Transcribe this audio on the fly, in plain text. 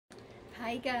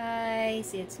Hi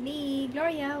guys, it's me,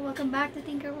 Gloria. Welcome back to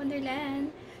Tinker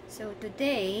Wonderland. So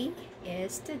today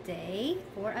is today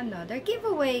for another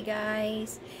giveaway,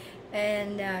 guys.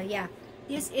 And yeah,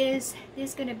 this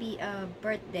gonna be a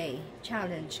birthday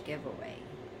challenge giveaway.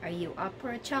 Are you up for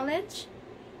a challenge?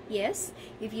 Yes,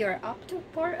 if you're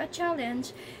for a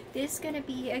challenge, this is gonna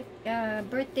be a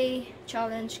birthday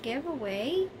challenge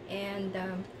giveaway. And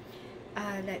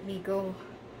let me go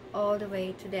all the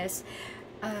way to this.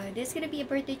 This is gonna be a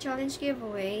birthday challenge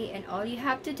giveaway, and all you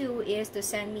have to do is to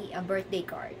send me a birthday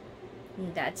card.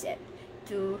 And that's it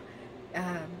to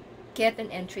get an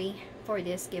entry for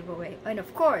this giveaway. And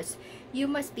of course, you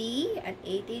must be at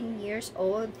 18 years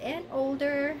old and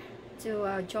older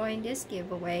to join this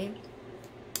giveaway.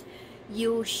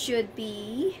 You should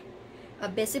be a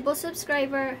visible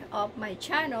subscriber of my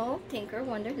channel, Tinker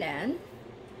Wonderland.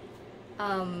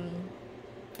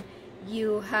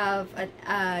 You have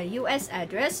a US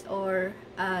address or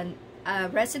a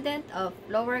resident of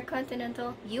Lower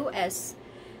Continental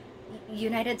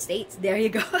United States. There you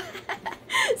go.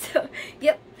 So,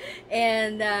 yep.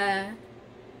 And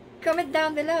comment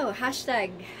down below, hashtag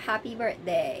happy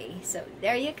birthday. So,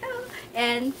 there you go.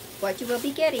 And what you will be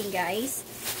getting, guys,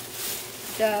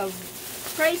 the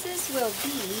prizes will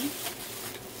be,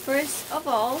 first of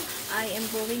all, I am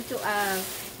going to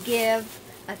give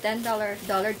a $10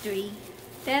 Dollar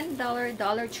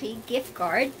Tree gift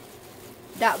card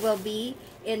that will be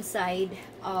inside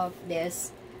of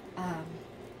this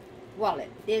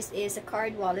wallet. This is a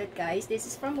card wallet, guys. This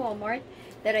is from Walmart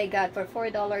that I got for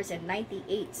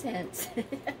 $4.98.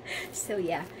 So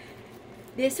yeah,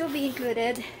 this will be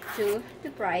included to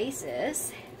the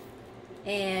prices.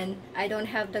 And I don't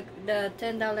have the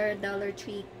 $10 Dollar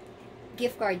Tree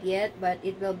gift card yet, but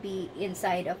it will be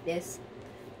inside of this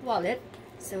wallet.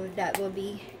 So that will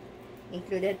be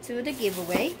included to the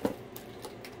giveaway.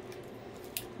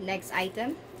 Next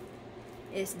item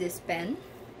is this pen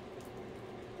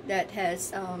that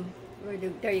has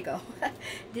there you go.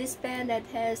 This pen that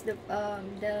has the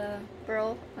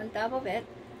pearl on top of it.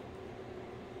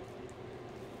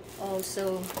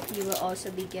 Also, you will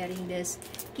also be getting this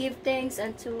 "Give thanks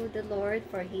unto the Lord,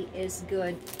 for he is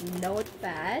good"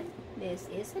 notepad. This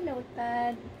is a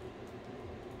notepad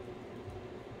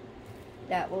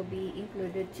that will be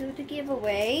included to the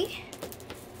giveaway.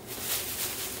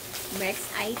 Next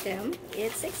item,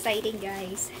 it's exciting,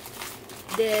 guys.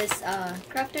 This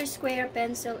Crafter Square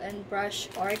pencil and brush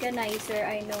organizer.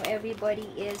 I know everybody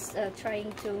is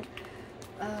trying to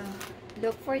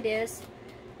look for this.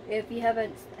 If you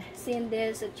haven't seen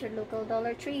this at your local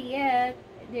Dollar Tree yet,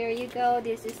 there you go.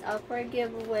 This is up for a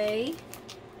giveaway.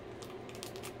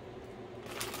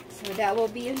 So that will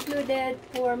be included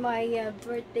for my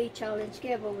birthday challenge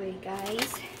giveaway, guys.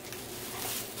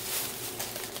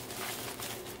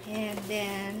 And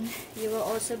then you will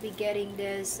also be getting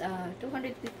this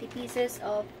 250 pieces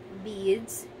of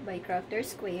beads by Crafter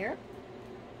Square.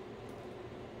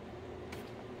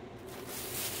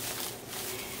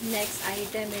 Next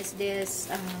item is this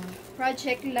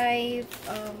Project Life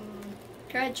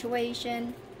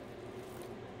graduation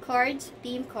cards,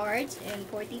 theme cards, in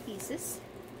 40 pieces.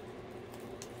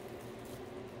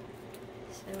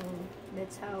 So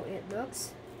that's how it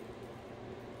looks.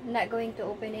 I'm not going to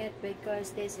open it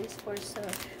because this is for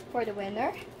the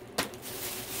winner.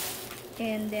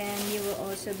 And then you will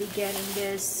also be getting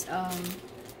this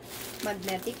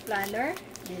magnetic planner.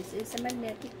 This is a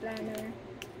magnetic planner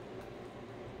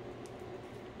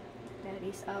that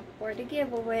is up for the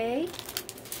giveaway.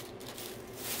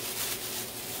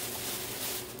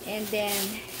 And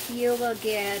then you will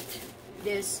get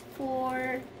this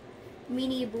 4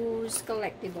 Mini Boos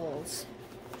collectibles.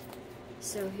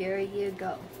 So here you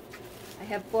go. I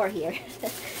have 4 here.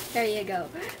 There you go.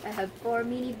 I have 4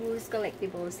 Mini Boos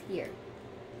collectibles here.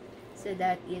 So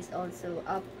that is also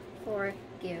up for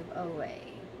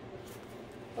giveaway.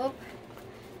 Oh,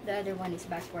 the other one is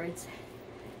backwards.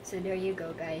 So there you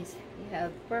go, guys. You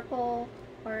have purple,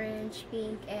 orange,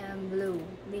 pink, and blue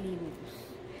Mini Boos.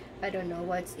 I don't know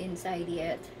what's inside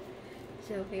yet.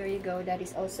 So here you go. That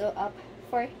is also up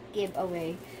for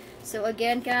giveaway. So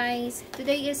again, guys,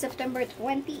 today is September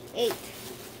 28th.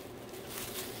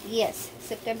 Yes,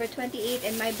 September 28th,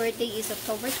 and my birthday is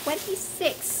October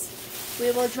 26th.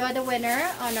 We will draw the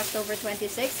winner on October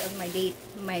 26th of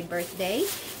my birthday.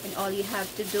 And all you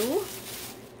have to do,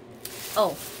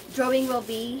 drawing will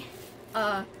be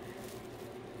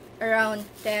around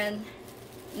 9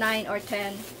 or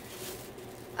 10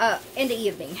 in the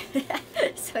evening.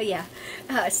 So yeah,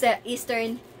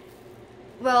 Eastern,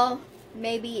 well,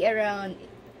 maybe around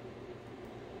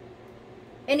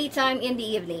anytime in the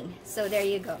evening. So there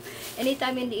you go.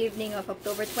 Anytime in the evening of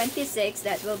October 26,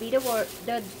 that will be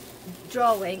the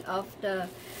drawing of the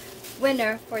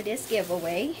winner for this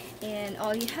giveaway. And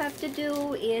all you have to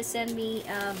do is send me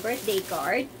a birthday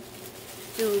card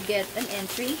to get an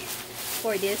entry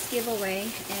for this giveaway.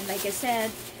 And like I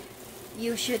said,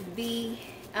 you should be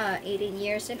 18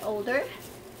 years and older,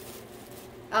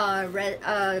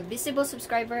 visible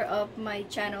subscriber of my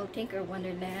channel Tinker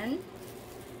Wonderland.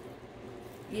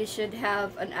 You should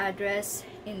have an address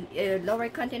in Lower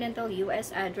Continental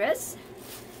US address,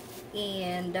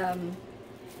 and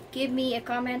give me a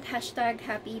comment, hashtag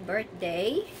happy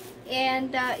birthday.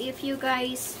 And if you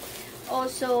guys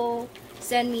also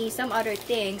send me some other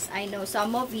things, I know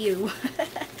some of you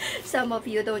some of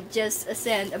you don't just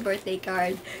send a birthday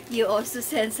card, you also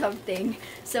send something.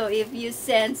 So if you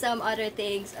send some other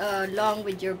things along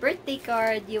with your birthday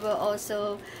card, you will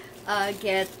also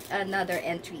get another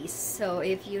entries. So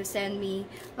if you send me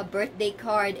a birthday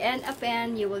card and a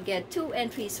pen, you will get 2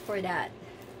 entries for that,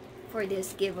 for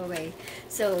this giveaway.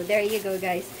 So there you go,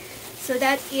 guys. So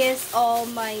that is all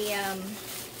my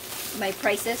my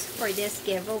prices for this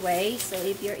giveaway. So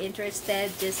if you're interested,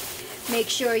 just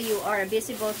make sure you are a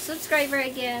visible subscriber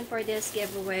again for this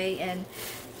giveaway, and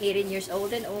 18 years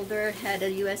old and older, had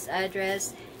a US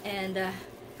address, and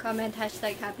comment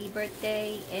hashtag happy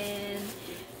birthday, and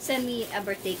send me a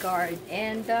birthday card.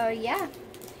 And yeah,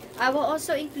 I will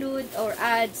also include or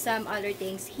add some other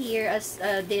things here as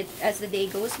the day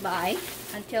goes by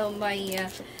until my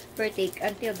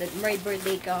my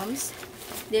birthday comes.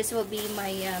 This will be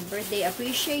my birthday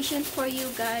appreciation for you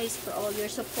guys, for all your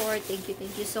support. Thank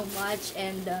you so much.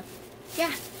 And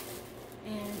yeah,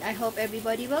 and I hope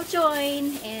everybody will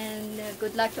join, and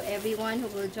good luck to everyone who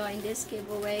will join this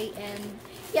giveaway. And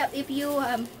yeah, if you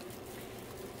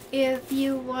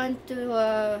want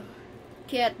to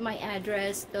get my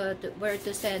address, where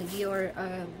to send your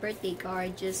birthday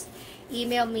card, just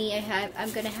email me.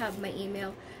 I'm gonna have my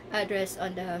email address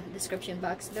on the description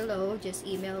box below. Just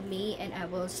email me and I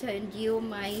will send you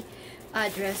my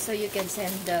address so you can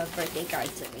send the birthday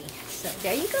card to me. So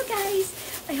there you go, guys.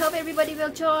 I hope everybody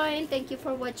will join. Thank you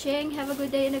for watching. Have a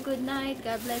good day and a good night.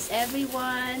 God bless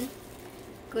everyone.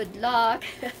 Good luck.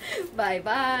 Bye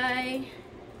bye.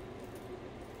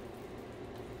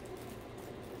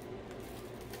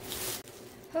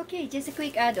 Okay, just a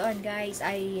quick add-on, guys.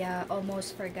 I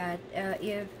almost forgot.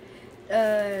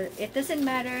 It doesn't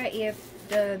matter if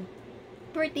the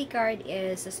birthday card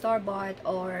is a store-bought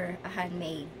or a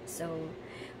handmade. So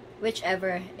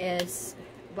whichever is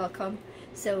welcome.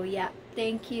 So yeah,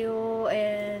 thank you,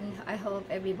 and I hope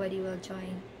everybody will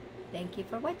join. Thank you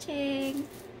for watching.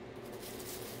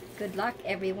 Good luck,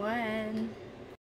 everyone.